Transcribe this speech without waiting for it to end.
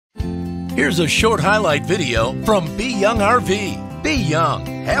Here's a short highlight video from Be Young RV. Be young,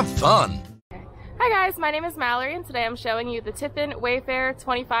 have fun. Hi guys, my name is Mallory and today I'm showing you the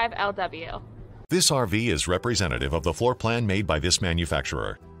Tiffin-Wayfarer-25 LW. This RV is representative of the floor plan made by this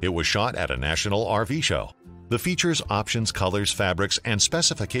manufacturer. It was shot at a national RV show. The features, options, colors, fabrics, and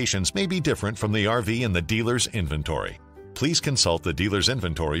specifications may be different from the RV in the dealer's inventory. Please consult the dealer's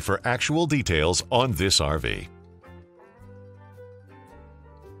inventory for actual details on this RV.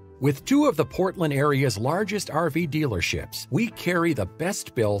 With two of the Portland area's largest RV dealerships, we carry the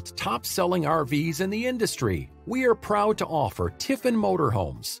best-built, top-selling RVs in the industry. We are proud to offer Tiffin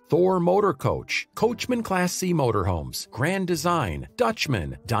Motorhomes, Thor Motor Coach, Coachman Class C Motorhomes, Grand Design,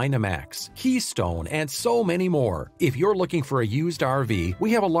 Dutchman, Dynamax, Keystone, and so many more. If you're looking for a used RV,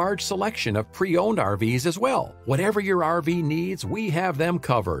 we have a large selection of pre-owned RVs as well. Whatever your RV needs, we have them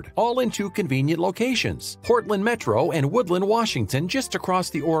covered. All in two convenient locations, Portland Metro and Woodland, Washington, just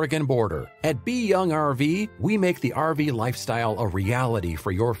across the Oregon border. At Be Young RV, we make the RV lifestyle a reality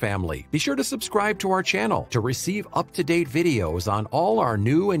for your family. Be sure to subscribe to our channel to receive up-to-date videos on all our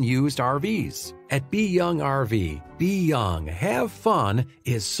new and used RVs. At Be Young RV, Be Young, have fun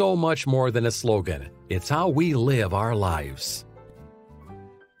is so much more than a slogan. It's how we live our lives.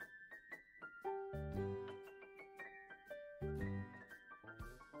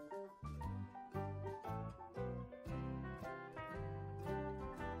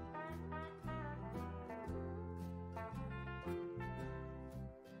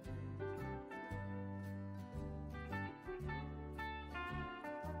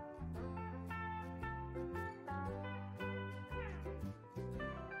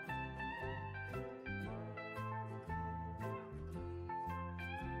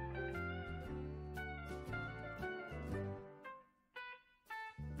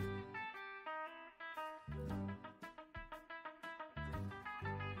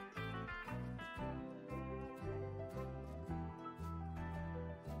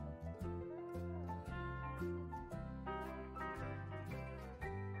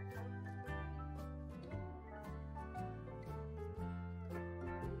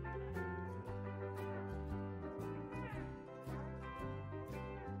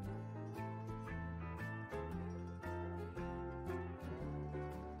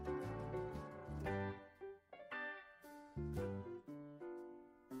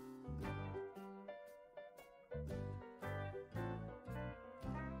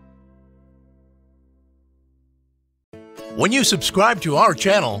 When you subscribe to our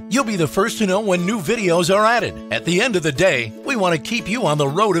channel, you'll be the first to know when new videos are added. At the end of the day, we want to keep you on the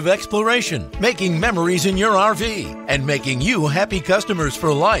road of exploration, making memories in your RV, and making you happy customers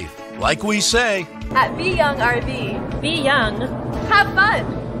for life. Like we say, At Be Young RV, Be young. have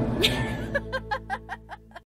fun!